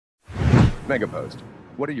Megapost.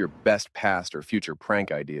 What are your best past or future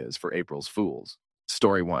prank ideas for April's Fools?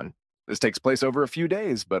 Story 1. This takes place over a few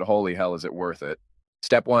days, but holy hell is it worth it.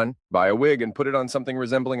 Step 1. Buy a wig and put it on something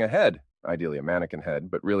resembling a head, ideally a mannequin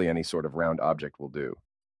head, but really any sort of round object will do.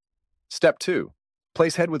 Step 2.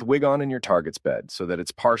 Place head with wig on in your target's bed so that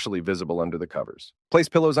it's partially visible under the covers. Place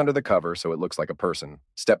pillows under the cover so it looks like a person.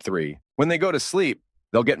 Step 3. When they go to sleep,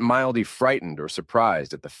 they'll get mildly frightened or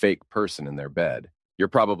surprised at the fake person in their bed. You're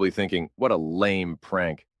probably thinking, what a lame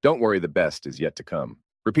prank. Don't worry, the best is yet to come.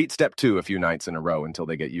 Repeat step 2 a few nights in a row until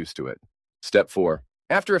they get used to it. Step 4.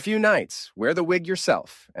 After a few nights, wear the wig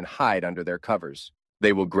yourself and hide under their covers.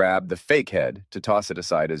 They will grab the fake head to toss it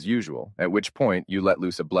aside as usual, at which point you let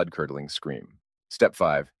loose a blood-curdling scream. Step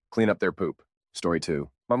 5. Clean up their poop. Story 2.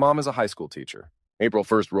 My mom is a high school teacher. April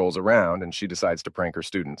 1st rolls around and she decides to prank her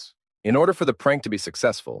students. In order for the prank to be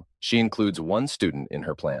successful, she includes one student in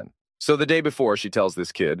her plan. So the day before, she tells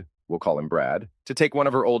this kid, we'll call him Brad, to take one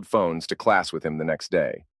of her old phones to class with him the next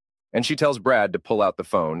day. And she tells Brad to pull out the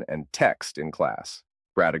phone and text in class.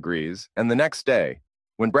 Brad agrees, and the next day,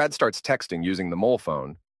 when Brad starts texting using the mole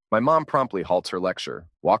phone, my mom promptly halts her lecture,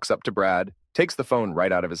 walks up to Brad, takes the phone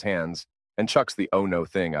right out of his hands, and chucks the oh no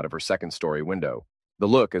thing out of her second-story window. The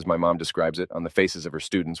look, as my mom describes it, on the faces of her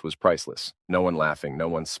students was priceless. No one laughing, no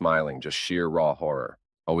one smiling, just sheer raw horror.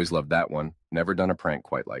 Always loved that one. Never done a prank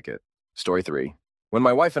quite like it. Story 3. When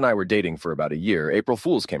my wife and I were dating for about a year, April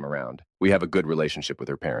Fools came around. We have a good relationship with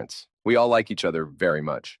her parents. We all like each other very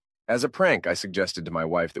much. As a prank, I suggested to my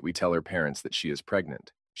wife that we tell her parents that she is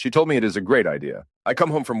pregnant. She told me it is a great idea. I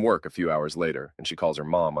come home from work a few hours later, and she calls her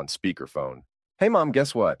mom on speakerphone. Hey, Mom,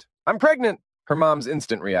 guess what? I'm pregnant! Her mom's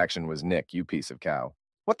instant reaction was, Nick, you piece of cow.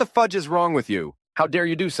 What the fudge is wrong with you? How dare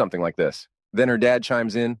you do something like this? Then her dad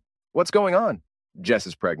chimes in. What's going on? Jess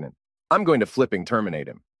is pregnant. I'm going to flipping terminate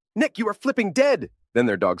him. Nick, you are flipping dead! Then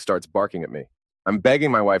their dog starts barking at me. I'm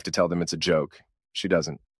begging my wife to tell them it's a joke. She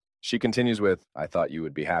doesn't. She continues with, I thought you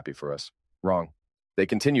would be happy for us. Wrong. They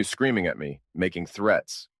continue screaming at me, making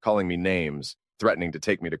threats, calling me names, threatening to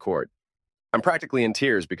take me to court. I'm practically in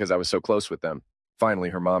tears because I was so close with them. Finally,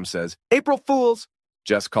 her mom says, April Fools!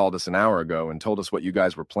 Jess called us an hour ago and told us what you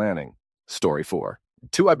guys were planning. Story 4.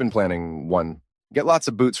 2, I've been planning. 1, get lots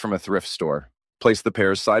of boots from a thrift store. Place the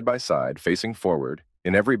pairs side by side, facing forward,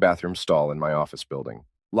 in every bathroom stall in my office building.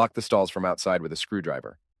 Lock the stalls from outside with a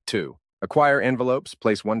screwdriver. 2, acquire envelopes,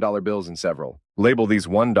 place $1 bills in several. Label these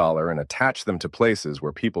 $1 and attach them to places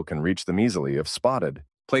where people can reach them easily if spotted.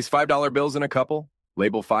 Place $5 bills in a couple.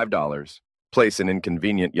 Label $5. Place in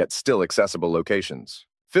inconvenient yet still accessible locations.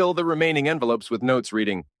 Fill the remaining envelopes with notes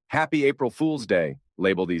reading, Happy April Fool's Day.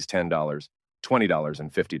 Label these $10, $20,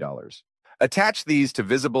 and $50. Attach these to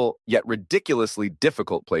visible yet ridiculously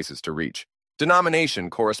difficult places to reach. Denomination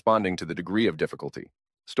corresponding to the degree of difficulty.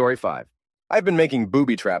 Story 5. I've been making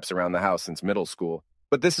booby traps around the house since middle school,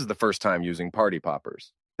 but this is the first time using party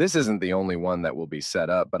poppers. This isn't the only one that will be set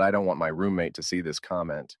up, but I don't want my roommate to see this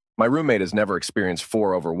comment. My roommate has never experienced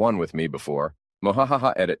 4/1 with me before.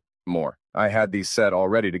 Mohahaha edit. More. I had these set all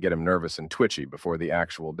ready to get him nervous and twitchy before the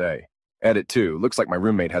actual day. Edit 2. Looks like my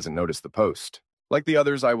roommate hasn't noticed the post. Like the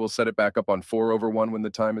others, I will set it back up on 4/1 when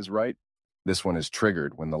the time is right. This one is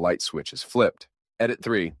triggered when the light switch is flipped. Edit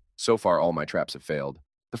 3. So far, all my traps have failed.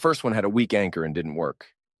 The first one had a weak anchor and didn't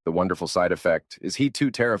work. The wonderful side effect is he too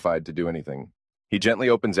terrified to do anything. He gently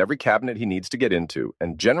opens every cabinet he needs to get into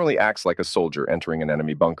and generally acts like a soldier entering an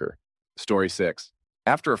enemy bunker. Story 6.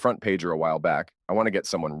 After a front pager a while back, I want to get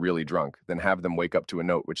someone really drunk, then have them wake up to a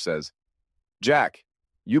note which says, Jack,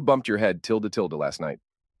 you bumped your head tilde last night.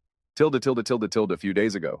 Tilde a few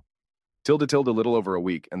days ago. Tilde a little over a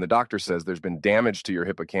week, and the doctor says there's been damage to your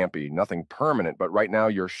hippocampi, nothing permanent, but right now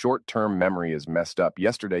your short-term memory is messed up.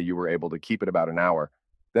 Yesterday you were able to keep it about an hour.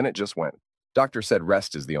 Then it just went. Doctor said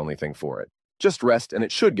rest is the only thing for it. Just rest and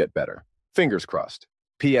it should get better. Fingers crossed.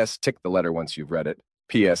 P.S. Tick the letter once you've read it.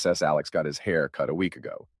 P.S.S. Alex got his hair cut a week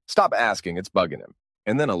ago. Stop asking, it's bugging him.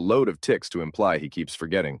 And then a load of ticks to imply he keeps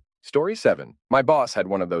forgetting. Story 7. My boss had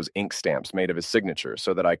one of those ink stamps made of his signature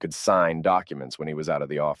so that I could sign documents when he was out of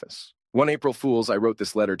the office. One April Fool's, I wrote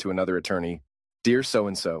this letter to another attorney. Dear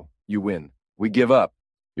so-and-so, you win. We give up.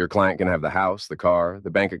 Your client can have the house, the car,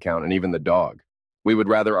 the bank account, and even the dog. We would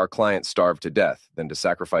rather our client starve to death than to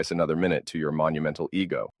sacrifice another minute to your monumental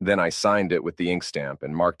ego. Then I signed it with the ink stamp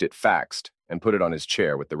and marked it faxed and put it on his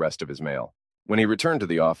chair with the rest of his mail. When he returned to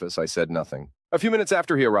the office, I said nothing. A few minutes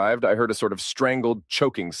after he arrived, I heard a sort of strangled,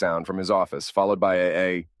 choking sound from his office, followed by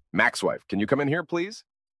a Mac's wife, can you come in here, please?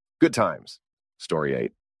 Good times. Story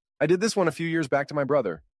 8. I did this one a few years back to my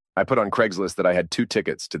brother. I put on Craigslist that I had 2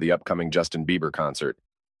 tickets to the upcoming Justin Bieber concert.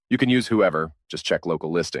 You can use whoever, just check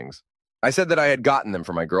local listings. I said that I had gotten them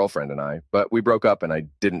for my girlfriend and I, but we broke up and I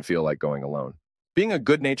didn't feel like going alone. Being a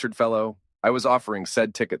good-natured fellow, I was offering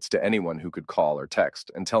said tickets to anyone who could call or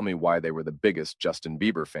text and tell me why they were the biggest Justin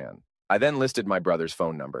Bieber fan. I then listed my brother's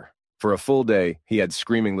phone number. For a full day, he had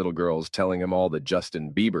screaming little girls telling him all the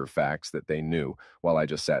Justin Bieber facts that they knew, while I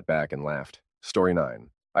just sat back and laughed. Story 9.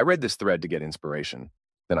 I read this thread to get inspiration.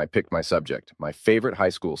 Then I picked my subject, my favorite high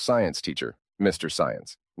school science teacher, Mr.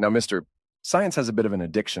 Science. Now, Mr. Science has a bit of an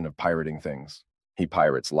addiction of pirating things. He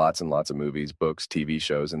pirates lots and lots of movies, books, TV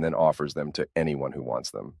shows, and then offers them to anyone who wants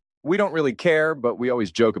them. We don't really care, but we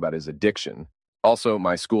always joke about his addiction. Also,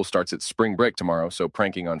 my school starts its spring break tomorrow, so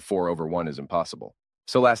pranking on 4/1 is impossible.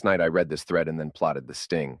 So last night I read this thread and then plotted the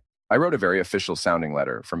sting. I wrote a very official-sounding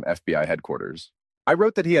letter from FBI headquarters. I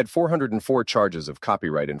wrote that he had 404 charges of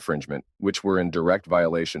copyright infringement, which were in direct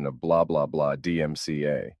violation of blah blah blah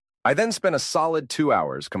DMCA. I then spent a solid 2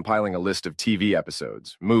 hours compiling a list of TV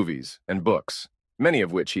episodes, movies, and books, many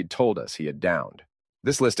of which he'd told us he had downed.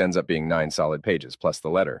 This list ends up being 9 solid pages, plus the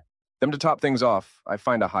letter. Then to top things off, I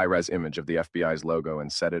find a high-res image of the FBI's logo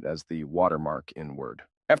and set it as the watermark in Word.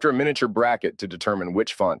 After a miniature bracket to determine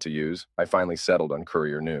which font to use, I finally settled on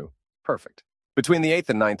Courier New. Perfect. Between the 8th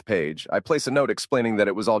and 9th page, I place a note explaining that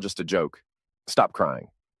it was all just a joke. Stop crying.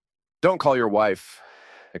 Don't call your wife,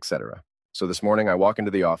 etc. So this morning I walk into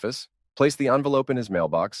the office, place the envelope in his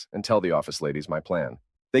mailbox, and tell the office ladies my plan.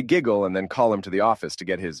 They giggle and then call him to the office to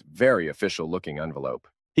get his very official-looking envelope.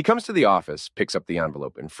 He comes to the office, picks up the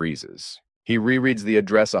envelope, and freezes. He rereads the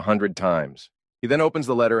address 100 times. He then opens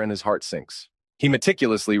the letter and his heart sinks. He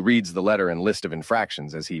meticulously reads the letter and list of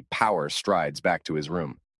infractions as he power strides back to his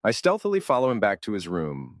room. I stealthily follow him back to his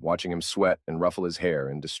room, watching him sweat and ruffle his hair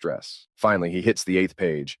in distress. Finally, he hits the 8th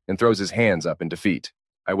page and throws his hands up in defeat.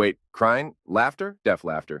 I wait. Crying? Laughter? Deaf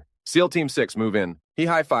laughter. SEAL Team 6, move in. He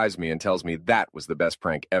high-fives me and tells me that was the best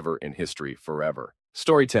prank ever in history forever.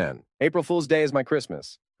 Story 10. April Fool's Day is my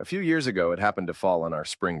Christmas. A few years ago, it happened to fall on our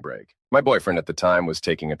spring break. My boyfriend at the time was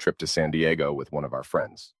taking a trip to San Diego with one of our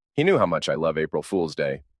friends. He knew how much I love April Fool's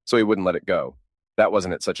Day, so he wouldn't let it go. That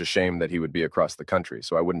wasn't it such a shame that he would be across the country,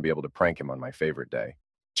 so I wouldn't be able to prank him on my favorite day.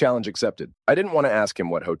 Challenge accepted. I didn't want to ask him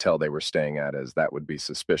what hotel they were staying at, as that would be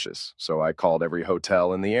suspicious, so I called every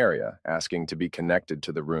hotel in the area, asking to be connected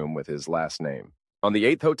to the room with his last name. On the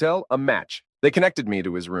 8th hotel, a match. They connected me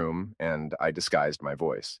to his room, and I disguised my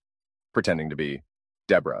voice, pretending to be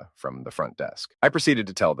Deborah from the front desk. I proceeded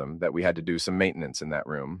to tell them that we had to do some maintenance in that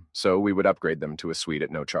room, so we would upgrade them to a suite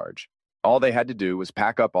at no charge. All they had to do was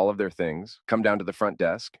pack up all of their things, come down to the front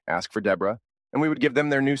desk, ask for Deborah, and we would give them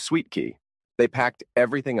their new suite key. They packed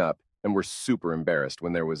everything up and were super embarrassed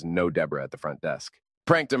when there was no Deborah at the front desk.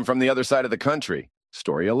 Pranked him from the other side of the country.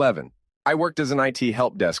 Story 11. I worked as an IT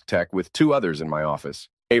help desk tech with 2 others in my office.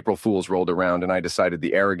 April Fools rolled around and I decided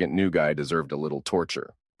the arrogant new guy deserved a little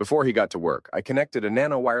torture. Before he got to work, I connected a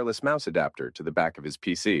nano wireless mouse adapter to the back of his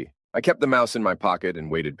PC. I kept the mouse in my pocket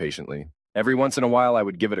and waited patiently. Every once in a while, I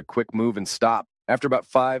would give it a quick move and stop. After about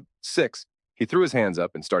 5, 6, he threw his hands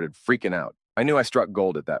up and started freaking out. I knew I struck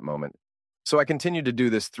gold at that moment. So I continued to do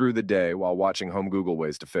this through the day while watching home Google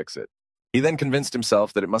ways to fix it. He then convinced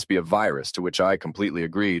himself that it must be a virus, to which I completely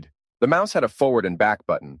agreed. The mouse had a forward and back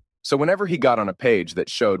button, so whenever he got on a page that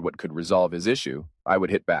showed what could resolve his issue, I would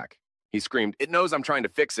hit back. He screamed, "It knows I'm trying to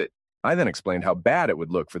fix it." I then explained how bad it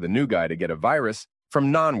would look for the new guy to get a virus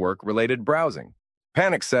from non-work-related browsing.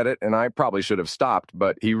 Panic set it, and I probably should have stopped,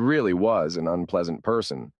 but he really was an unpleasant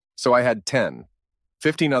person. So I had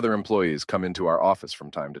 15 other employees come into our office from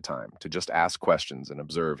time to time to just ask questions and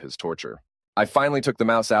observe his torture. I finally took the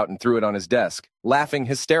mouse out and threw it on his desk, laughing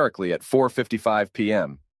hysterically at 4:55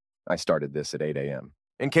 p.m. I started this at 8 a.m.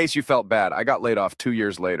 In case you felt bad, I got laid off 2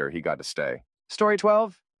 years later. He got to stay. Story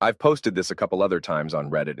 12? I've posted this a couple other times on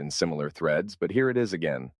Reddit in similar threads, but here it is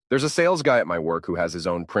again. There's a sales guy at my work who has his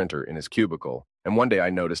own printer in his cubicle, and one day I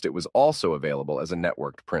noticed it was also available as a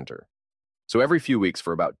networked printer. So every few weeks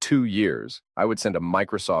for about 2 years, I would send a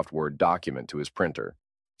Microsoft Word document to his printer,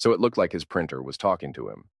 so it looked like his printer was talking to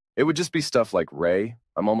him. It would just be stuff like, "Ray,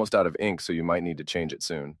 I'm almost out of ink, so you might need to change it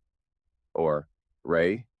soon." Or,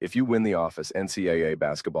 "Ray, if you win the office NCAA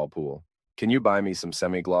basketball pool, can you buy me some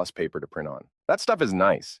semi-gloss paper to print on?" That stuff is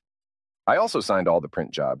nice. I also signed all the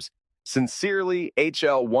print jobs. Sincerely,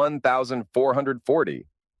 HL 1440,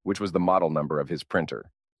 which was the model number of his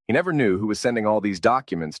printer. He never knew who was sending all these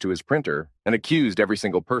documents to his printer and accused every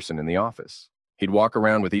single person in the office. He'd walk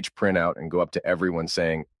around with each printout and go up to everyone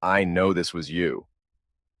saying, "I know this was you."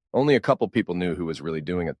 Only a couple people knew who was really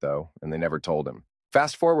doing it, though, and they never told him.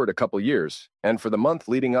 Fast forward a couple years, and for the month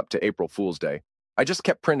leading up to April Fool's Day, I just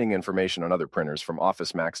kept printing information on other printers from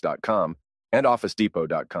OfficeMax.com and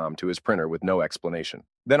OfficeDepot.com to his printer with no explanation.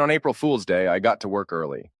 Then on April Fool's Day, I got to work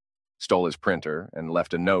early, stole his printer, and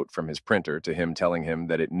left a note from his printer to him telling him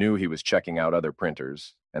that it knew he was checking out other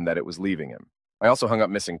printers and that it was leaving him. I also hung up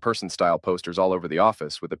missing person-style posters all over the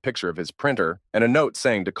office with a picture of his printer and a note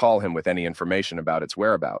saying to call him with any information about its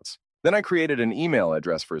whereabouts. Then I created an email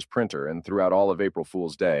address for his printer, and throughout all of April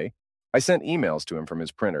Fool's Day, I sent emails to him from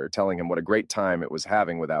his printer telling him what a great time it was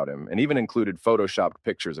having without him, and even included photoshopped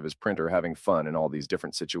pictures of his printer having fun in all these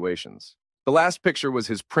different situations. The last picture was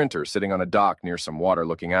his printer sitting on a dock near some water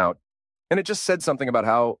looking out, and it just said something about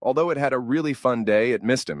how, although it had a really fun day, it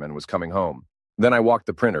missed him and was coming home. Then I walked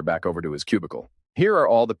the printer back over to his cubicle. Here are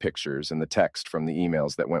all the pictures and the text from the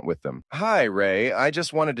emails that went with them. Hi, Ray. I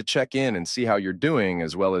just wanted to check in and see how you're doing,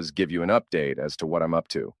 as well as give you an update as to what I'm up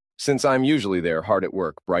to. Since I'm usually there hard at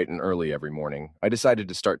work bright and early every morning, I decided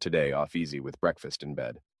to start today off easy with breakfast in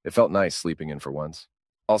bed. It felt nice sleeping in for once.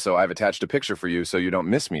 Also, I've attached a picture for you so you don't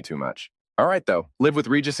miss me too much. All right, though. Live with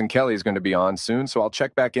Regis and Kelly is going to be on soon, so I'll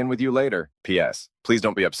check back in with you later. P.S. Please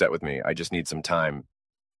don't be upset with me. I just need some time.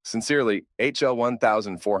 Sincerely, HL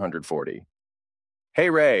 1440. Hey,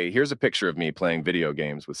 Ray, here's a picture of me playing video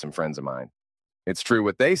games with some friends of mine. It's true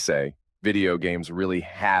what they say. Video games really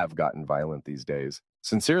have gotten violent these days.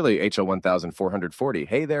 Sincerely, HL 1440.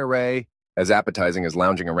 Hey there, Ray. As appetizing as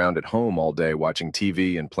lounging around at home all day watching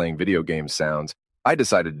TV and playing video games sounds, I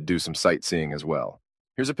decided to do some sightseeing as well.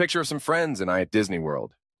 Here's a picture of some friends and I at Disney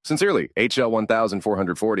World. Sincerely, HL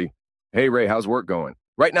 1440. Hey, Ray, how's work going?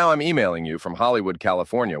 Right now I'm emailing you from Hollywood,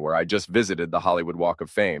 California, where I just visited the Hollywood Walk of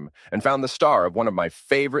Fame and found the star of one of my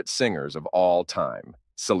favorite singers of all time,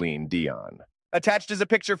 Celine Dion. Attached is a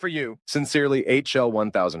picture for you. Sincerely, HL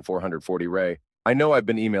 1440 Ray. I know I've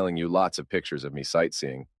been emailing you lots of pictures of me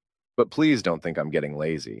sightseeing, but please don't think I'm getting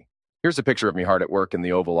lazy. Here's a picture of me hard at work in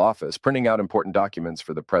the Oval Office, printing out important documents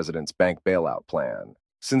for the president's bank bailout plan.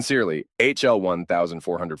 Sincerely, HL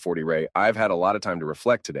 1440 Ray, I've had a lot of time to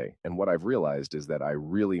reflect today, and what I've realized is that I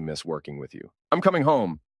really miss working with you. I'm coming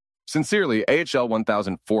home. Sincerely, AHL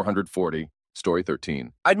 1440, Story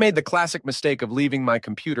 13. I'd made the classic mistake of leaving my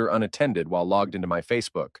computer unattended while logged into my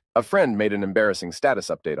Facebook. A friend made an embarrassing status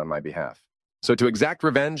update on my behalf. So to exact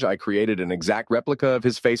revenge, I created an exact replica of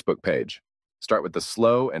his Facebook page. Start with the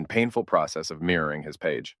slow and painful process of mirroring his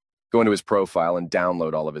page. Go into his profile and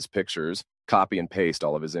download all of his pictures, copy and paste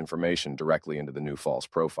all of his information directly into the new false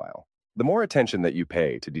profile. The more attention that you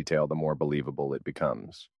pay to detail, the more believable it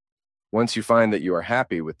becomes. Once you find that you are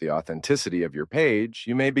happy with the authenticity of your page,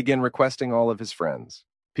 you may begin requesting all of his friends.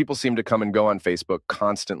 People seem to come and go on Facebook,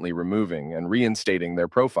 constantly removing and reinstating their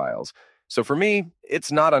profiles. So for me,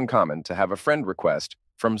 it's not uncommon to have a friend request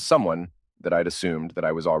from someone that I'd assumed that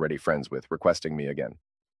I was already friends with requesting me again.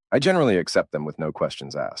 I generally accept them with no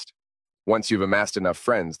questions asked. Once you've amassed enough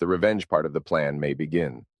friends, the revenge part of the plan may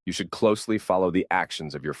begin. You should closely follow the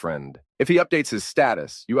actions of your friend. If he updates his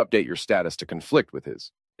status, you update your status to conflict with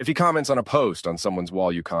his. If he comments on a post on someone's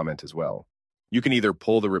wall, you comment as well. You can either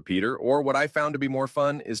pull the repeater, or what I found to be more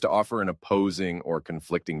fun is to offer an opposing or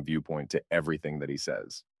conflicting viewpoint to everything that he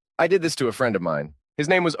says. I did this to a friend of mine. His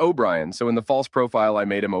name was O'Brien, so in the false profile I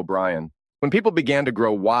made him O'Brien. When people began to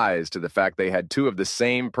grow wise to the fact they had two of the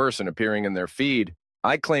same person appearing in their feed,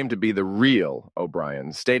 I claimed to be the real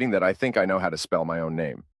O'Brien, stating that I think I know how to spell my own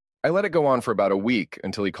name. I let it go on for about a week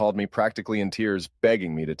until he called me practically in tears,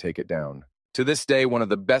 begging me to take it down. To this day, one of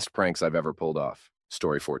the best pranks I've ever pulled off.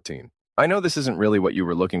 Story 14. I know this isn't really what you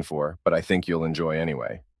were looking for, but I think you'll enjoy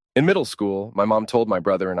anyway. In middle school, my mom told my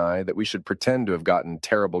brother and I that we should pretend to have gotten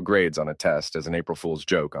terrible grades on a test as an April Fool's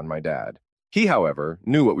joke on my dad. He, however,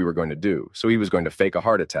 knew what we were going to do, so he was going to fake a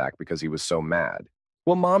heart attack because he was so mad.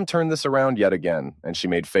 Well, Mom turned this around yet again, and she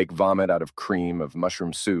made fake vomit out of cream of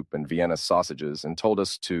mushroom soup and Vienna sausages and told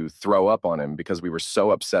us to throw up on him because we were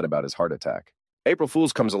so upset about his heart attack. April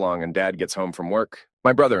Fool's comes along and Dad gets home from work.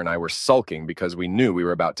 My brother and I were sulking because we knew we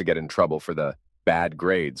were about to get in trouble for the bad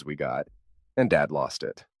grades we got, and Dad lost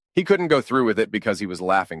it. He couldn't go through with it because he was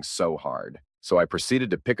laughing so hard. So I proceeded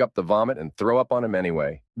to pick up the vomit and throw up on him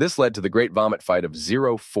anyway. This led to the great vomit fight of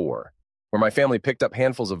 0-4, where my family picked up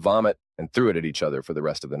handfuls of vomit and threw it at each other for the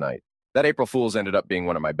rest of the night. That April Fool's ended up being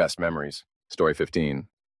one of my best memories. Story 15.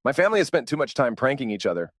 My family has spent too much time pranking each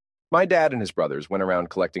other. My dad and his brothers went around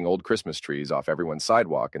collecting old Christmas trees off everyone's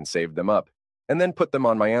sidewalk and saved them up, and then put them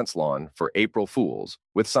on my aunt's lawn for April Fools,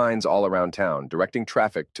 with signs all around town directing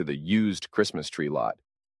traffic to the used Christmas tree lot.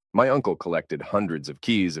 My uncle collected hundreds of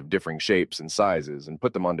keys of differing shapes and sizes and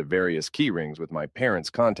put them onto various key rings with my parents'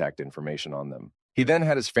 contact information on them. He then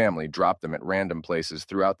had his family drop them at random places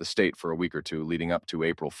throughout the state for a week or two leading up to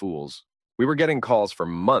April Fools. We were getting calls for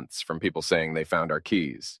months from people saying they found our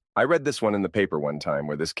keys. I read this one in the paper one time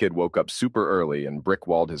where this kid woke up super early and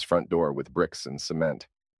brick-walled his front door with bricks and cement.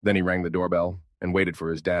 Then he rang the doorbell and waited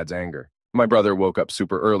for his dad's anger. My brother woke up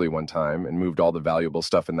super early one time and moved all the valuable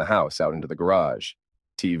stuff in the house out into the garage.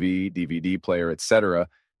 TV, DVD player, etc.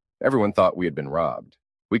 Everyone thought we had been robbed.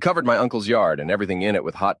 We covered my uncle's yard and everything in it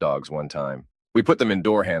with hot dogs one time. We put them in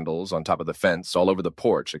door handles, on top of the fence, all over the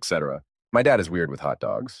porch, etc. My dad is weird with hot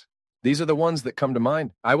dogs. These are the ones that come to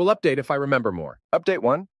mind. I will update if I remember more. Update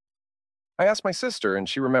 1. I asked my sister, and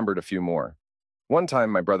she remembered a few more. One time,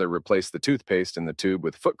 my brother replaced the toothpaste in the tube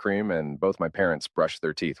with foot cream, and both my parents brushed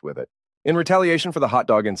their teeth with it. In retaliation for the hot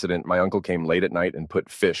dog incident, my uncle came late at night and put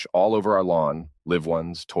fish all over our lawn, live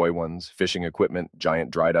ones, toy ones, fishing equipment, giant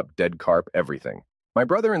dried-up dead carp, everything. My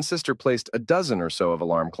brother and sister placed a dozen or so of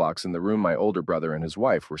alarm clocks in the room my older brother and his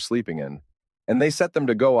wife were sleeping in, and they set them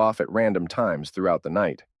to go off at random times throughout the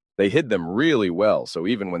night. They hid them really well, so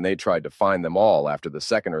even when they tried to find them all after the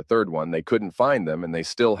second or third one, they couldn't find them and they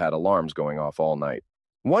still had alarms going off all night.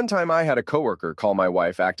 One time I had a coworker call my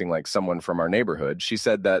wife acting like someone from our neighborhood. She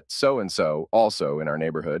said that so-and-so, also in our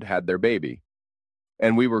neighborhood, had their baby.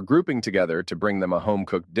 And we were grouping together to bring them a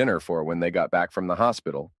home-cooked dinner for when they got back from the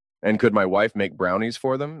hospital. And could my wife make brownies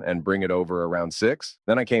for them and bring it over around 6?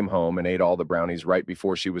 Then I came home and ate all the brownies right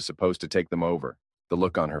before she was supposed to take them over. The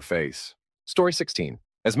look on her face. Story 16.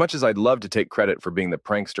 As much as I'd love to take credit for being the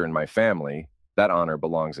prankster in my family, that honor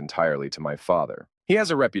belongs entirely to my father. He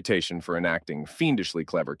has a reputation for enacting fiendishly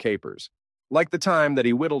clever capers, like the time that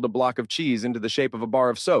he whittled a block of cheese into the shape of a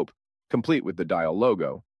bar of soap, complete with the Dial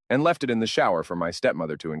logo, and left it in the shower for my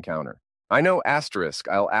stepmother to encounter. I know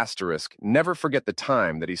I'll never forget the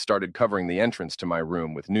time that he started covering the entrance to my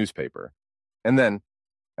room with newspaper. And then,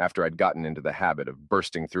 after I'd gotten into the habit of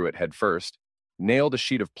bursting through it head first, nailed a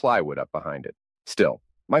sheet of plywood up behind it. Still,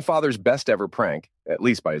 my father's best ever prank, at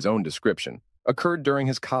least by his own description, occurred during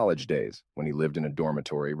his college days when he lived in a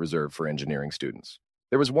dormitory reserved for engineering students.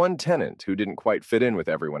 There was one tenant who didn't quite fit in with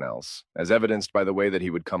everyone else, as evidenced by the way that he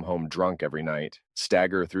would come home drunk every night,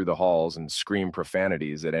 stagger through the halls, and scream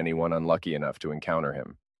profanities at anyone unlucky enough to encounter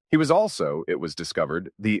him. He was also, it was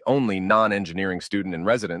discovered, the only non-engineering student in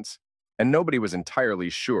residence, and nobody was entirely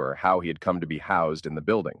sure how he had come to be housed in the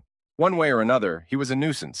building. One way or another, he was a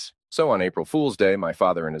nuisance. So on April Fool's Day, my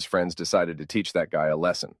father and his friends decided to teach that guy a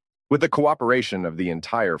lesson. With the cooperation of the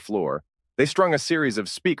entire floor, they strung a series of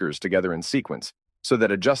speakers together in sequence, so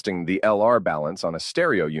that adjusting the LR balance on a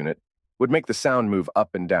stereo unit would make the sound move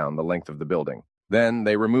up and down the length of the building. Then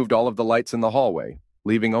they removed all of the lights in the hallway,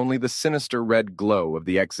 leaving only the sinister red glow of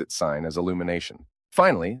the exit sign as illumination.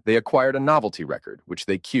 Finally, they acquired a novelty record, which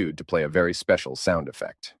they cued to play a very special sound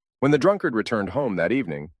effect. When the drunkard returned home that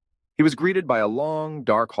evening, he was greeted by a long,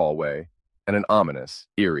 dark hallway and an ominous,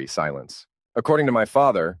 eerie silence. According to my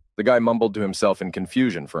father, the guy mumbled to himself in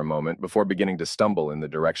confusion for a moment before beginning to stumble in the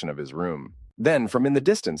direction of his room. Then, from in the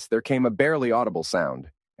distance, there came a barely audible sound.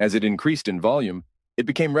 As it increased in volume, it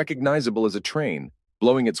became recognizable as a train,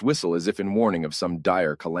 blowing its whistle as if in warning of some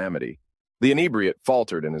dire calamity. The inebriate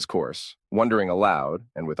faltered in his course, wondering aloud,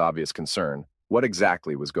 and with obvious concern, what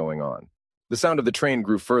exactly was going on. The sound of the train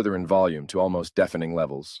grew further in volume to almost deafening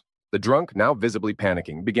levels. The drunk, now visibly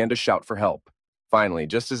panicking, began to shout for help. Finally,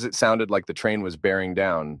 just as it sounded like the train was bearing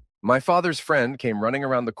down, my father's friend came running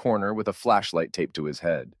around the corner with a flashlight taped to his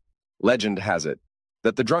head. Legend has it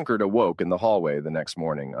that the drunkard awoke in the hallway the next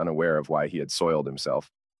morning, unaware of why he had soiled himself,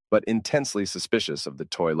 but intensely suspicious of the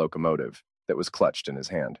toy locomotive that was clutched in his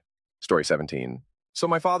hand. Story 17. So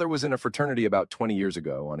my father was in a fraternity about 20 years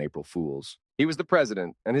ago on April Fool's. He was the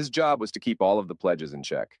president, and his job was to keep all of the pledges in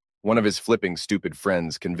check. One of his flipping stupid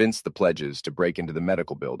friends convinced the pledges to break into the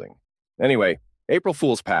medical building. Anyway, April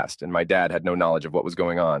Fool's passed, and my dad had no knowledge of what was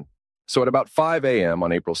going on. So at about 5 a.m.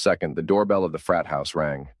 on April 2nd, the doorbell of the frat house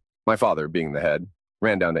rang. My father, being the head,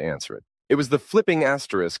 ran down to answer it. It was the flipping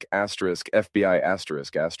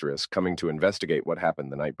FBI coming to investigate what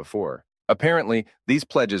happened the night before. Apparently, these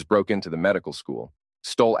pledges broke into the medical school,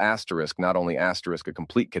 stole not only a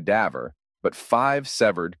complete cadaver, but 5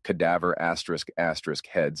 severed cadaver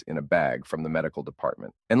heads in a bag from the medical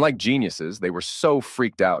department. And like geniuses, they were so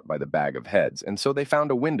freaked out by the bag of heads, and so they found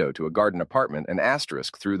a window to a garden apartment and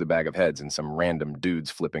threw the bag of heads in some random dude's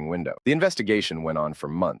flipping window. The investigation went on for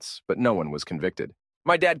months, but no one was convicted.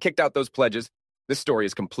 My dad kicked out those pledges. This story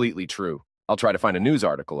is completely true. I'll try to find a news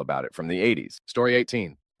article about it from the 80s. Story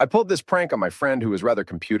 18. I pulled this prank on my friend who was rather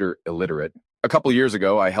computer illiterate. A couple years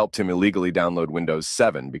ago, I helped him illegally download Windows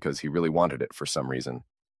 7 because he really wanted it for some reason.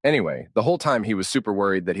 Anyway, the whole time he was super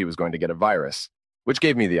worried that he was going to get a virus, which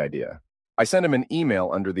gave me the idea. I sent him an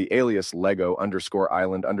email under the alias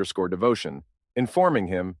Lego_Island_Devotion informing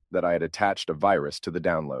him that I had attached a virus to the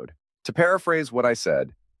download. To paraphrase what I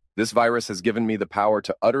said, this virus has given me the power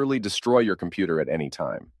to utterly destroy your computer at any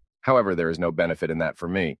time. However, there is no benefit in that for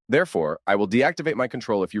me. Therefore, I will deactivate my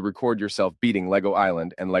control if you record yourself beating Lego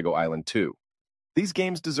Island and Lego Island 2. These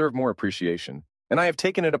games deserve more appreciation, and I have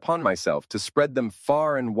taken it upon myself to spread them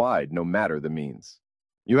far and wide, no matter the means.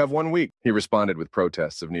 You have 1 week, he responded with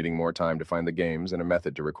protests of needing more time to find the games and a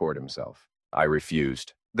method to record himself. I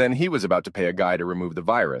refused. Then he was about to pay a guy to remove the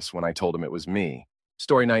virus when I told him it was me.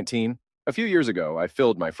 Story 19. A few years ago, I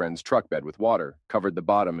filled my friend's truck bed with water, covered the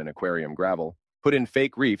bottom in aquarium gravel, put in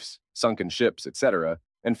fake reefs, sunken ships, etc.,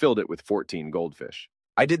 and filled it with 14 goldfish.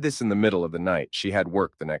 I did this in the middle of the night. She had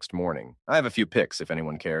work the next morning. I have a few pics if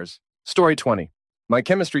anyone cares. Story 20. My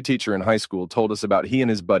chemistry teacher in high school told us about he and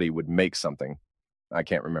his buddy would make something. I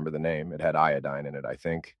can't remember the name. It had iodine in it, I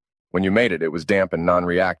think. When you made it, it was damp and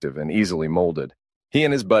non-reactive and easily molded. He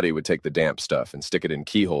and his buddy would take the damp stuff and stick it in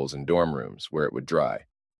keyholes in dorm rooms where it would dry.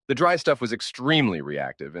 The dry stuff was extremely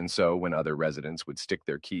reactive, and so when other residents would stick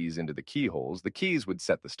their keys into the keyholes, the keys would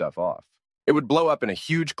set the stuff off. It would blow up in a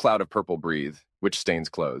huge cloud of purple breeze, which stains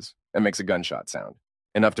clothes and makes a gunshot sound.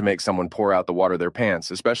 Enough to make someone pour out the water of their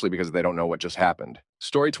pants, especially because they don't know what just happened.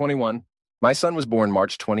 Story 21. My son was born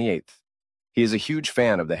March 28th. He is a huge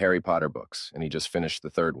fan of the Harry Potter books, and he just finished the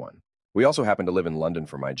 3rd one. We also happen to live in London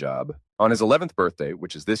for my job. On his 11th birthday,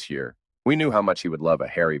 which is this year, we knew how much he would love a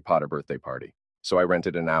Harry Potter birthday party. So I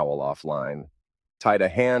rented an owl offline, tied a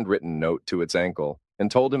handwritten note to its ankle,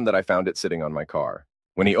 and told him that I found it sitting on my car.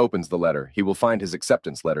 When he opens the letter, he will find his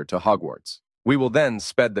acceptance letter to Hogwarts. We will then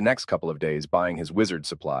spend the next couple of days buying his wizard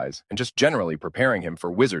supplies and just generally preparing him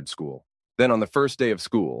for wizard school. Then on the first day of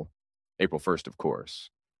school, April 1st, of course,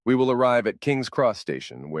 we will arrive at King's Cross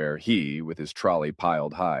Station, where he, with his trolley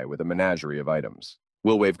piled high with a menagerie of items,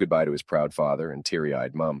 will wave goodbye to his proud father and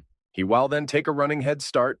teary-eyed mum. He will then take a running head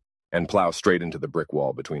start and plow straight into the brick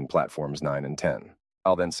wall between platforms 9 and 10.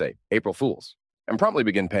 I'll then say, April Fools, and promptly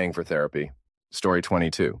begin paying for therapy. Story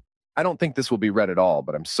 22. I don't think this will be read at all,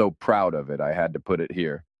 but I'm so proud of it I had to put it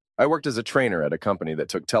here. I worked as a trainer at a company that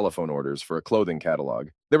took telephone orders for a clothing catalog.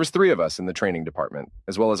 There was 3 of us in the training department,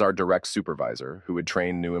 as well as our direct supervisor, who would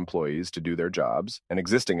train new employees to do their jobs, and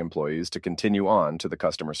existing employees to continue on to the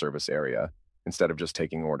customer service area, instead of just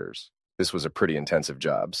taking orders. This was a pretty intensive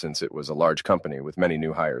job, since it was a large company with many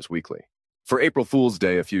new hires weekly. For April Fool's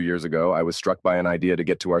Day a few years ago, I was struck by an idea to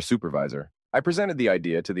get to our supervisor. I presented the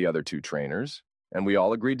idea to the other 2 trainers, and we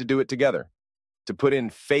all agreed to do it together. To put in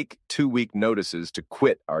fake 2-week notices to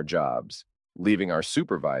quit our jobs, leaving our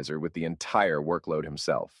supervisor with the entire workload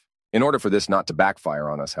himself. In order for this not to backfire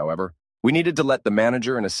on us, however, we needed to let the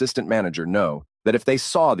manager and assistant manager know that if they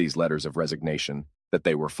saw these letters of resignation, that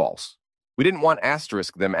they were false. We didn't want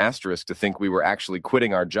them to think we were actually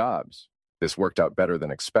quitting our jobs. This worked out better than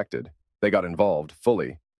expected. They got involved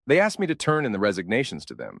fully. They asked me to turn in the resignations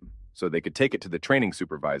to them, so they could take it to the training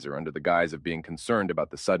supervisor under the guise of being concerned about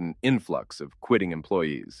the sudden influx of quitting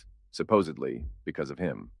employees, supposedly because of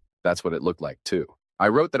him. That's what it looked like, too. I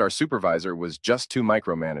wrote that our supervisor was just too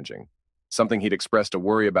micromanaging, something he'd expressed a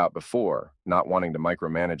worry about before, not wanting to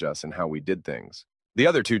micromanage us in how we did things. The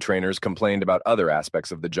other 2 trainers complained about other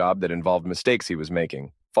aspects of the job that involved mistakes he was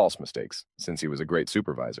making, false mistakes, since he was a great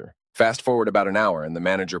supervisor. Fast forward about an hour, and the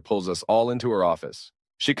manager pulls us all into her office.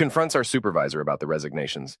 She confronts our supervisor about the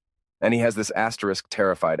resignations, and he has this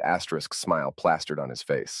terrified smile plastered on his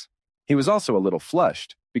face. He was also a little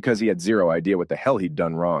flushed, because he had zero idea what the hell he'd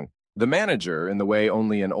done wrong. The manager, in the way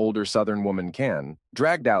only an older Southern woman can,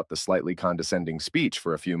 dragged out the slightly condescending speech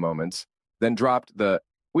for a few moments, then dropped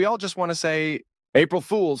we all just want to say, April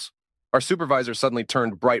Fools. Our supervisor suddenly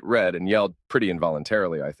turned bright red and yelled, pretty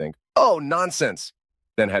involuntarily, I think, "Oh, nonsense!"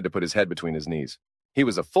 Then had to put his head between his knees. He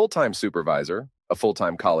was a full-time supervisor, a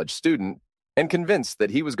full-time college student, and convinced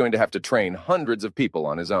that he was going to have to train hundreds of people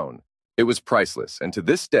on his own. It was priceless, and to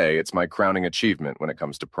this day, it's my crowning achievement when it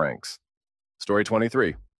comes to pranks. Story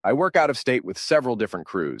 23. I work out of state with several different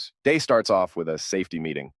crews. Day starts off with a safety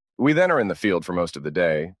meeting. We then are in the field for most of the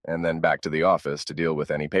day, and then back to the office to deal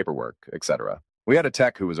with any paperwork, etc. We had a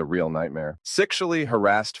tech who was a real nightmare. Sexually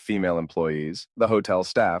harassed female employees, the hotel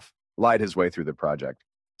staff, lied his way through the project,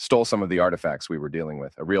 stole some of the artifacts we were dealing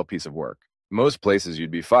with, a real piece of work. Most places you'd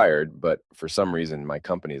be fired, but for some reason my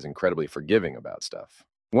company is incredibly forgiving about stuff.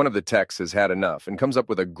 One of the techs has had enough and comes up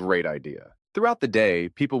with a great idea. Throughout the day,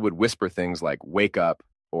 people would whisper things like, wake up,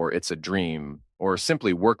 or it's a dream, or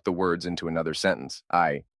simply work the words into another sentence,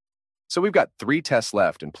 So we've got 3 tests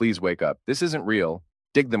left, and please wake up. This isn't real.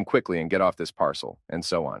 Dig them quickly and get off this parcel, and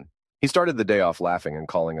so on. He started the day off laughing and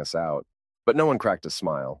calling us out, but no one cracked a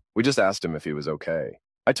smile. We just asked him if he was okay.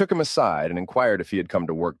 I took him aside and inquired if he had come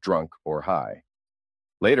to work drunk or high.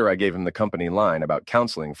 Later, I gave him the company line about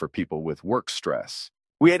counseling for people with work stress.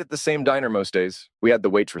 We ate at the same diner most days. We had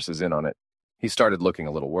the waitresses in on it. He started looking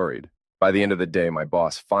a little worried. By the end of the day, my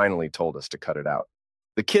boss finally told us to cut it out.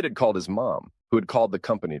 The kid had called his mom, who had called the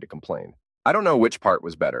company to complain. I don't know which part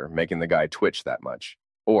was better, making the guy twitch that much,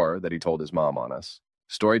 or that he told his mom on us.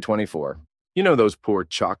 Story 24. You know those poor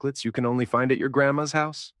chocolates you can only find at your grandma's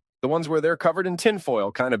house? The ones where they're covered in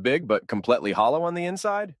tinfoil, kind of big, but completely hollow on the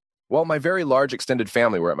inside? Well, my very large extended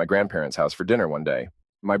family were at my grandparents' house for dinner one day.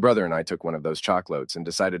 My brother and I took one of those chocolates and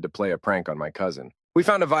decided to play a prank on my cousin. We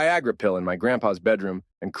found a Viagra pill in my grandpa's bedroom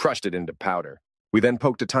and crushed it into powder. We then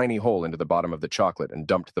poked a tiny hole into the bottom of the chocolate and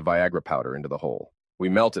dumped the Viagra powder into the hole. We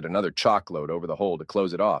melted another chocolate over the hole to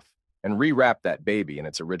close it off and rewrapped that baby in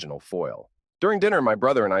its original foil. During dinner, my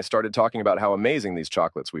brother and I started talking about how amazing these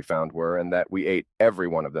chocolates we found were and that we ate every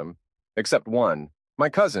one of them, except one. My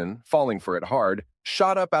cousin, falling for it hard,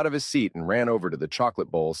 shot up out of his seat and ran over to the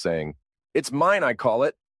chocolate bowl saying, "It's mine, I call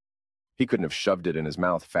it." He couldn't have shoved it in his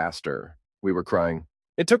mouth faster. We were crying.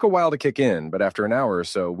 It took a while to kick in, but after an hour or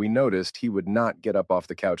so, we noticed he would not get up off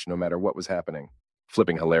the couch no matter what was happening.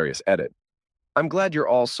 Flipping hilarious edit. I'm glad you're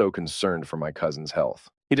all so concerned for my cousin's health.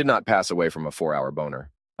 He did not pass away from a 4-hour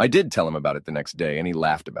boner. I did tell him about it the next day, and he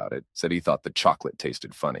laughed about it, said he thought the chocolate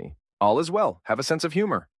tasted funny. All is well. Have a sense of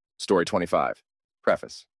humor. Story 25.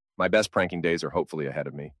 Preface. My best pranking days are hopefully ahead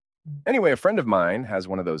of me. Anyway, a friend of mine has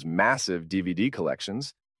one of those massive DVD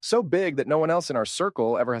collections, so big that no one else in our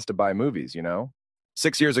circle ever has to buy movies, you know?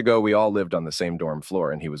 6 years ago, we all lived on the same dorm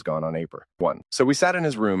floor, and he was gone on April 1. So we sat in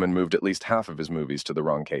his room and moved at least half of his movies to the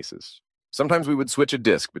wrong cases. Sometimes we would switch a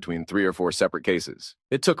disc between 3 or 4 separate cases.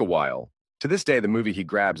 It took a while. To this day, the movie he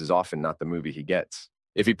grabs is often not the movie he gets.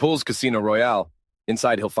 If he pulls Casino Royale,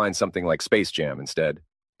 inside he'll find something like Space Jam instead.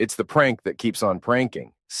 It's the prank that keeps on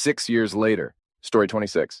pranking. 6 years later. Story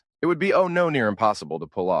 26. It would be near impossible to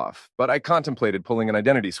pull off, but I contemplated pulling an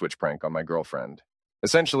identity switch prank on my girlfriend.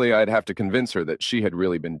 Essentially, I'd have to convince her that she had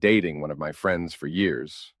really been dating one of my friends for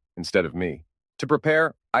years, instead of me. To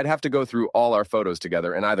prepare, I'd have to go through all our photos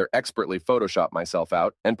together and either expertly Photoshop myself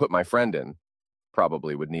out and put my friend in.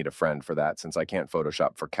 Probably would need a friend for that since I can't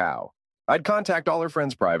Photoshop for cow. I'd contact all her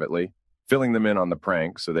friends privately, filling them in on the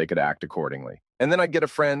prank so they could act accordingly. And then I'd get a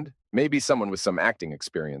friend, maybe someone with some acting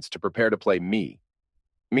experience, to prepare to play me.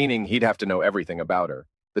 Meaning he'd have to know everything about her,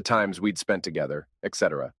 the times we'd spent together,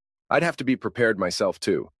 etc. I'd have to be prepared myself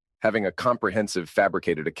too, having a comprehensive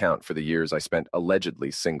fabricated account for the years I spent allegedly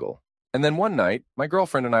single. And then one night, my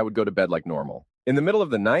girlfriend and I would go to bed like normal. In the middle of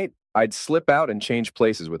the night, I'd slip out and change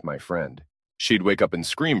places with my friend. She'd wake up and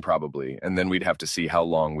scream probably, and then we'd have to see how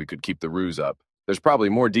long we could keep the ruse up. There's probably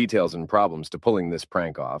more details and problems to pulling this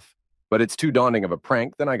prank off, but it's too daunting of a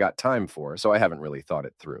prank than I got time for, so I haven't really thought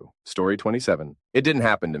it through. Story 27. It didn't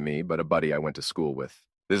happen to me, but a buddy I went to school with.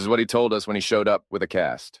 This is what he told us when he showed up with a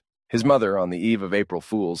cast. His mother, on the eve of April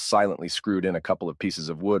Fool's, silently screwed in a couple of pieces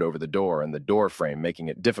of wood over the door and the door frame, making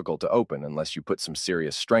it difficult to open unless you put some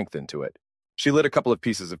serious strength into it. She lit a couple of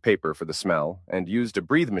pieces of paper for the smell and used a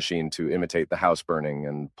breathe machine to imitate the house burning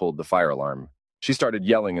and pulled the fire alarm. She started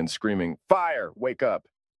yelling and screaming, "Fire! Wake up!"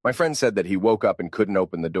 My friend said that he woke up and couldn't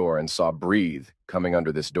open the door and saw breathe coming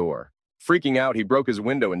under this door. Freaking out, he broke his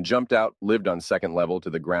window and jumped out, lived on second level to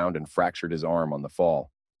the ground, and fractured his arm on the fall.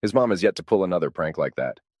 His mom has yet to pull another prank like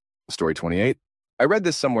that. Story 28. I read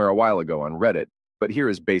this somewhere a while ago on Reddit, but here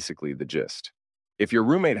is basically the gist. If your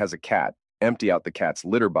roommate has a cat, empty out the cat's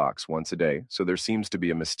litter box once a day so there seems to be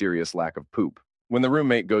a mysterious lack of poop. When the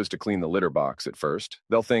roommate goes to clean the litter box at first,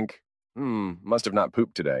 they'll think, must have not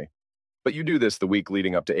pooped today. But you do this the week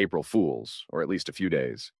leading up to April Fool's, or at least a few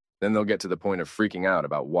days. Then they'll get to the point of freaking out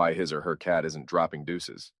about why his or her cat isn't dropping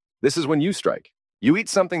deuces. This is when you strike. You eat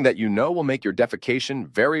something that you know will make your defecation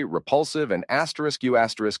very repulsive and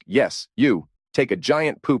yes, you take a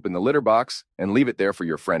giant poop in the litter box and leave it there for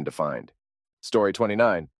your friend to find. Story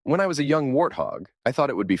 29. When I was a young warthog, I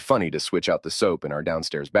thought it would be funny to switch out the soap in our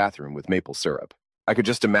downstairs bathroom with maple syrup. I could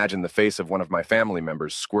just imagine the face of one of my family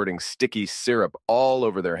members squirting sticky syrup all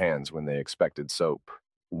over their hands when they expected soap.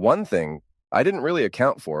 One thing I didn't really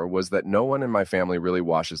account for was that no one in my family really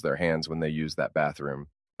washes their hands when they use that bathroom.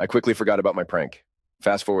 I quickly forgot about my prank.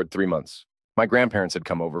 Fast forward 3 months. My grandparents had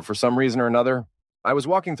come over for some reason or another. I was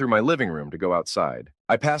walking through my living room to go outside.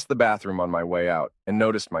 I passed the bathroom on my way out and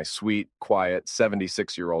noticed my sweet, quiet,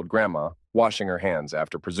 76-year-old grandma washing her hands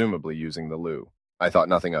after presumably using the loo. I thought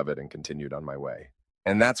nothing of it and continued on my way.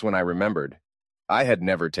 And that's when I remembered. I had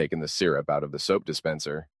never taken the syrup out of the soap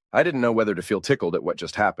dispenser. I didn't know whether to feel tickled at what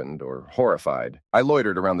just happened or horrified. I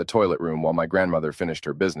loitered around the toilet room while my grandmother finished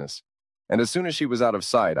her business. and as soon as she was out of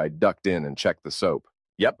sight, I ducked in and checked the soap.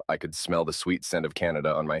 Yep, I could smell the sweet scent of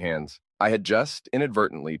Canada on my hands. I had just,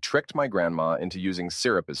 inadvertently, tricked my grandma into using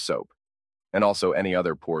syrup as soap, and also any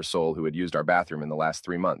other poor soul who had used our bathroom in the last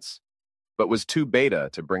 3 months, but was too beta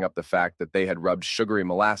to bring up the fact that they had rubbed sugary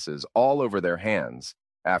molasses all over their hands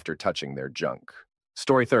after touching their junk.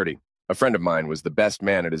 Story 30. A friend of mine was the best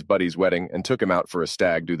man at his buddy's wedding and took him out for a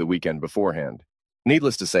stag do the weekend beforehand.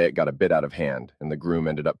 Needless to say, it got a bit out of hand, and the groom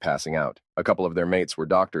ended up passing out. A couple of their mates were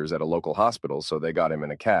doctors at a local hospital, so they got him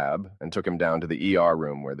in a cab and took him down to the ER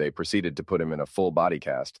room where they proceeded to put him in a full body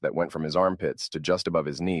cast that went from his armpits to just above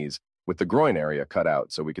his knees, with the groin area cut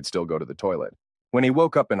out so we could still go to the toilet. When he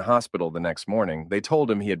woke up in hospital the next morning, they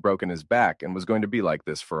told him he had broken his back and was going to be like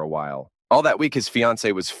this for a while. All that week, his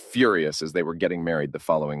fiancée was furious as they were getting married the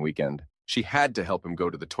following weekend. She had to help him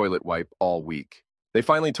go to the toilet wipe all week. They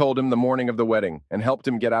finally told him the morning of the wedding and helped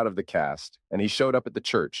him get out of the cast, and he showed up at the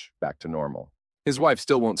church, back to normal. His wife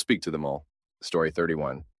still won't speak to them all. Story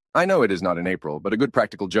 31. I know it is not in April, but a good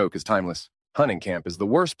practical joke is timeless. Hunting camp is the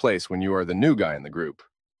worst place when you are the new guy in the group.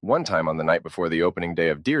 One time on the night before the opening day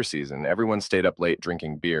of deer season, everyone stayed up late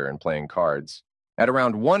drinking beer and playing cards. At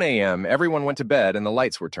around 1 a.m., everyone went to bed and the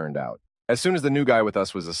lights were turned out. As soon as the new guy with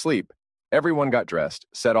us was asleep, everyone got dressed,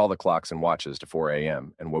 set all the clocks and watches to 4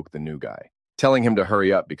 a.m., and woke the new guy, telling him to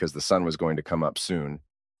hurry up because the sun was going to come up soon.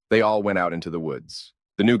 They all went out into the woods.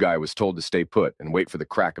 The new guy was told to stay put and wait for the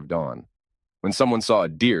crack of dawn. When someone saw a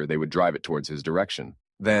deer, they would drive it towards his direction.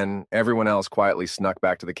 Then, everyone else quietly snuck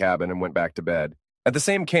back to the cabin and went back to bed. At the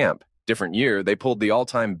same camp, different year, they pulled the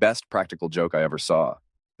all-time best practical joke I ever saw.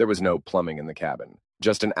 There was no plumbing in the cabin,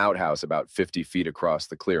 just an outhouse about 50 feet across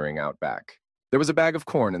the clearing out back. There was a bag of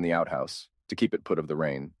corn in the outhouse to keep it put of the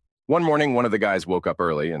rain. One morning, one of the guys woke up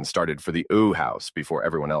early and started for the house before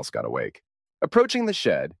everyone else got awake. Approaching the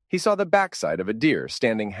shed, he saw the backside of a deer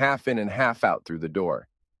standing half in and half out through the door,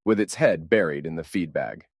 with its head buried in the feed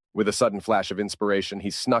bag. With a sudden flash of inspiration, he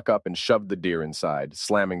snuck up and shoved the deer inside,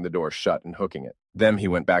 slamming the door shut and hooking it. Then he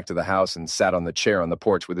went back to the house and sat on the chair on the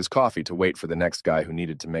porch with his coffee to wait for the next guy who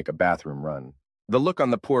needed to make a bathroom run. The look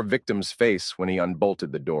on the poor victim's face when he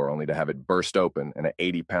unbolted the door only to have it burst open and an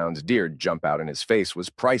 80-pound deer jump out in his face was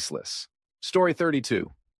priceless. Story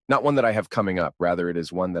 32. Not one that I have coming up, rather it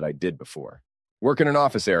is one that I did before. Work in an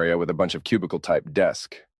office area with a bunch of cubicle-type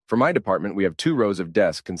desks. For my department, we have 2 rows of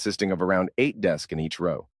desks consisting of around 8 desks in each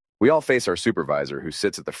row. We all face our supervisor, who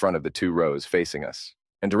sits at the front of the 2 rows facing us,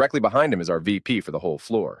 and directly behind him is our VP for the whole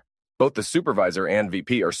floor. Both the supervisor and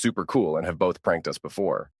VP are super cool and have both pranked us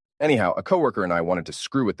before. Anyhow, a coworker and I wanted to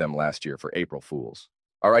screw with them last year for April Fools.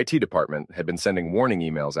 Our IT department had been sending warning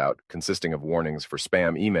emails out consisting of warnings for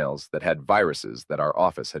spam emails that had viruses that our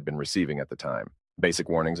office had been receiving at the time, basic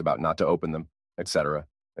warnings about not to open them, etc.,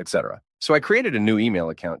 etc. So I created a new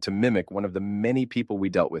email account to mimic one of the many people we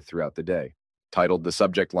dealt with throughout the day. Titled the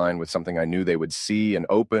subject line with something I knew they would see and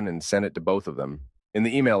open and sent it to both of them. In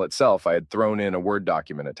the email itself, I had thrown in a Word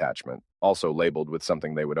document attachment, also labeled with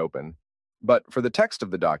something they would open. But for the text of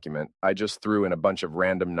the document, I just threw in a bunch of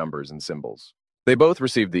random numbers and symbols. They both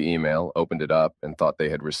received the email, opened it up, and thought they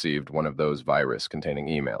had received one of those virus-containing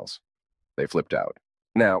emails. They flipped out.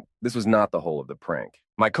 Now, this was not the whole of the prank.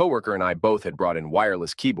 My coworker and I both had brought in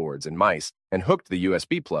wireless keyboards and mice and hooked the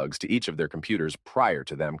USB plugs to each of their computers prior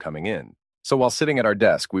to them coming in. So while sitting at our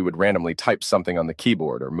desk, we would randomly type something on the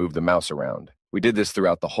keyboard or move the mouse around. We did this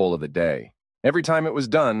throughout the whole of the day. Every time it was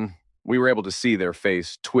done, we were able to see their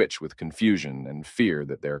face twitch with confusion and fear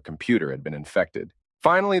that their computer had been infected.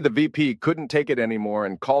 Finally, the VP couldn't take it anymore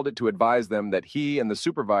and called it to advise them that he and the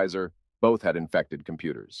supervisor both had infected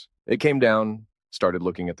computers. It came down, started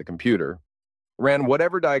looking at the computer, ran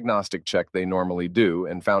whatever diagnostic check they normally do,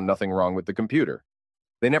 and found nothing wrong with the computer.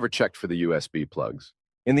 They never checked for the USB plugs.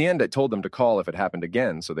 In the end, I told them to call if it happened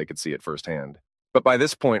again so they could see it firsthand. But by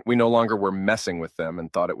this point, we no longer were messing with them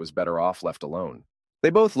and thought it was better off left alone. They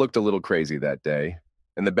both looked a little crazy that day,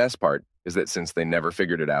 and the best part is that since they never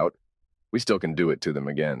figured it out, we still can do it to them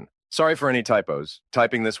again. Sorry for any typos,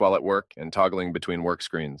 typing this while at work and toggling between work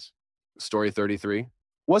screens. Story 33.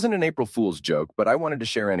 Wasn't an April Fool's joke, but I wanted to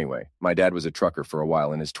share anyway. My dad was a trucker for a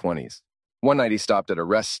while in his 20s. One night he stopped at a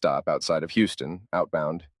rest stop outside of Houston,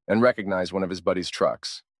 outbound, and recognized one of his buddy's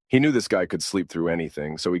trucks. He knew this guy could sleep through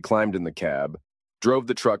anything, so he climbed in the cab, drove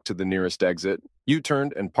the truck to the nearest exit,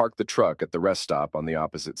 U-turned, and parked the truck at the rest stop on the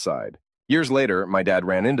opposite side. Years later, my dad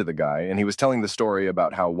ran into the guy, and he was telling the story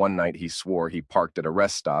about how one night he swore he parked at a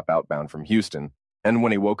rest stop outbound from Houston, and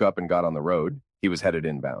when he woke up and got on the road, he was headed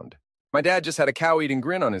inbound. My dad just had a cow-eating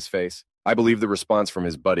grin on his face. I believe the response from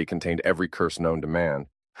his buddy contained every curse known to man.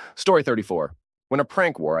 Story 34. When a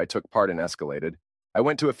prank war I took part in escalated, I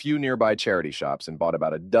went to a few nearby charity shops and bought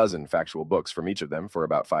about a dozen factual books from each of them for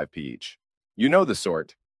about 5p each. You know the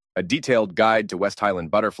sort. A detailed guide to West Highland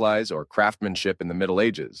butterflies or craftsmanship in the Middle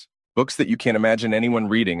Ages. Books that you can't imagine anyone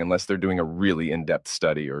reading unless they're doing a really in-depth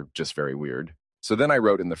study or just very weird. So then I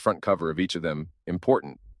wrote in the front cover of each of them,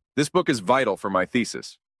 important. This book is vital for my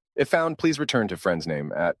thesis. If found, please return to friend's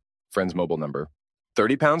name at friend's mobile number.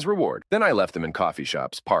 £30 reward. Then I left them in coffee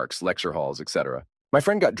shops, parks, lecture halls, etc. My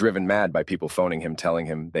friend got driven mad by people phoning him telling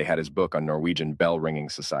him they had his book on Norwegian bell-ringing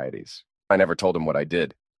societies. I never told him what I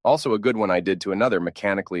did. Also, a good one I did to another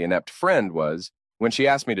mechanically inept friend was, when she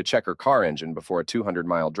asked me to check her car engine before a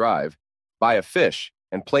 200-mile drive, buy a fish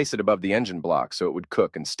and place it above the engine block so it would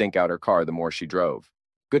cook and stink out her car the more she drove.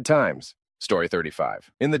 Good times. Story 35.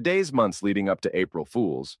 In the days, months leading up to April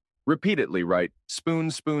Fools, repeatedly write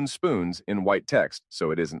spoons, spoons, spoons in white text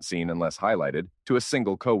so it isn't seen unless highlighted to a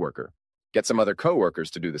single coworker. Get some other coworkers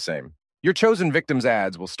to do the same. Your chosen victim's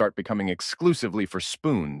ads will start becoming exclusively for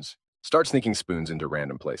spoons. Start sneaking spoons into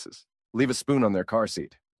random places. Leave a spoon on their car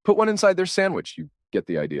seat. Put one inside their sandwich. You get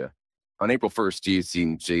the idea. On April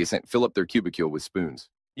 1st, fill up their cubicule with spoons.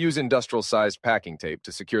 Use industrial-sized packing tape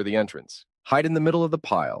to secure the entrance. Hide in the middle of the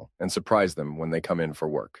pile and surprise them when they come in for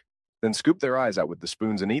work. Then scoop their eyes out with the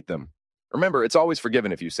spoons and eat them. Remember, it's always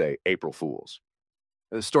forgiven if you say April Fools.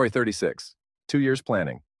 Story 36. 2 years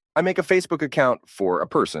planning. I make a Facebook account for a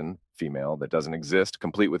person, female, that doesn't exist,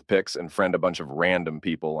 complete with pics, and friend a bunch of random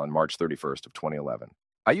people on March 31st of 2011.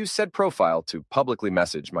 I use said profile to publicly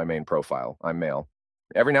message my main profile, I'm male,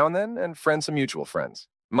 every now and then, and friend some mutual friends.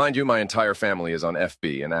 Mind you, my entire family is on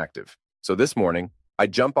FB and active. So this morning, I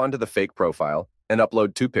jump onto the fake profile and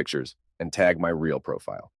upload 2 pictures and tag my real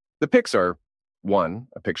profile. The pics are, 1,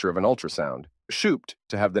 a picture of an ultrasound, shooped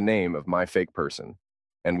to have the name of my fake person,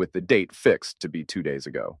 and with the date fixed to be 2 days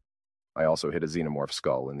ago. I also hit a xenomorph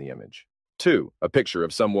skull in the image. 2, a picture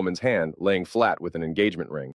of some woman's hand laying flat with an engagement ring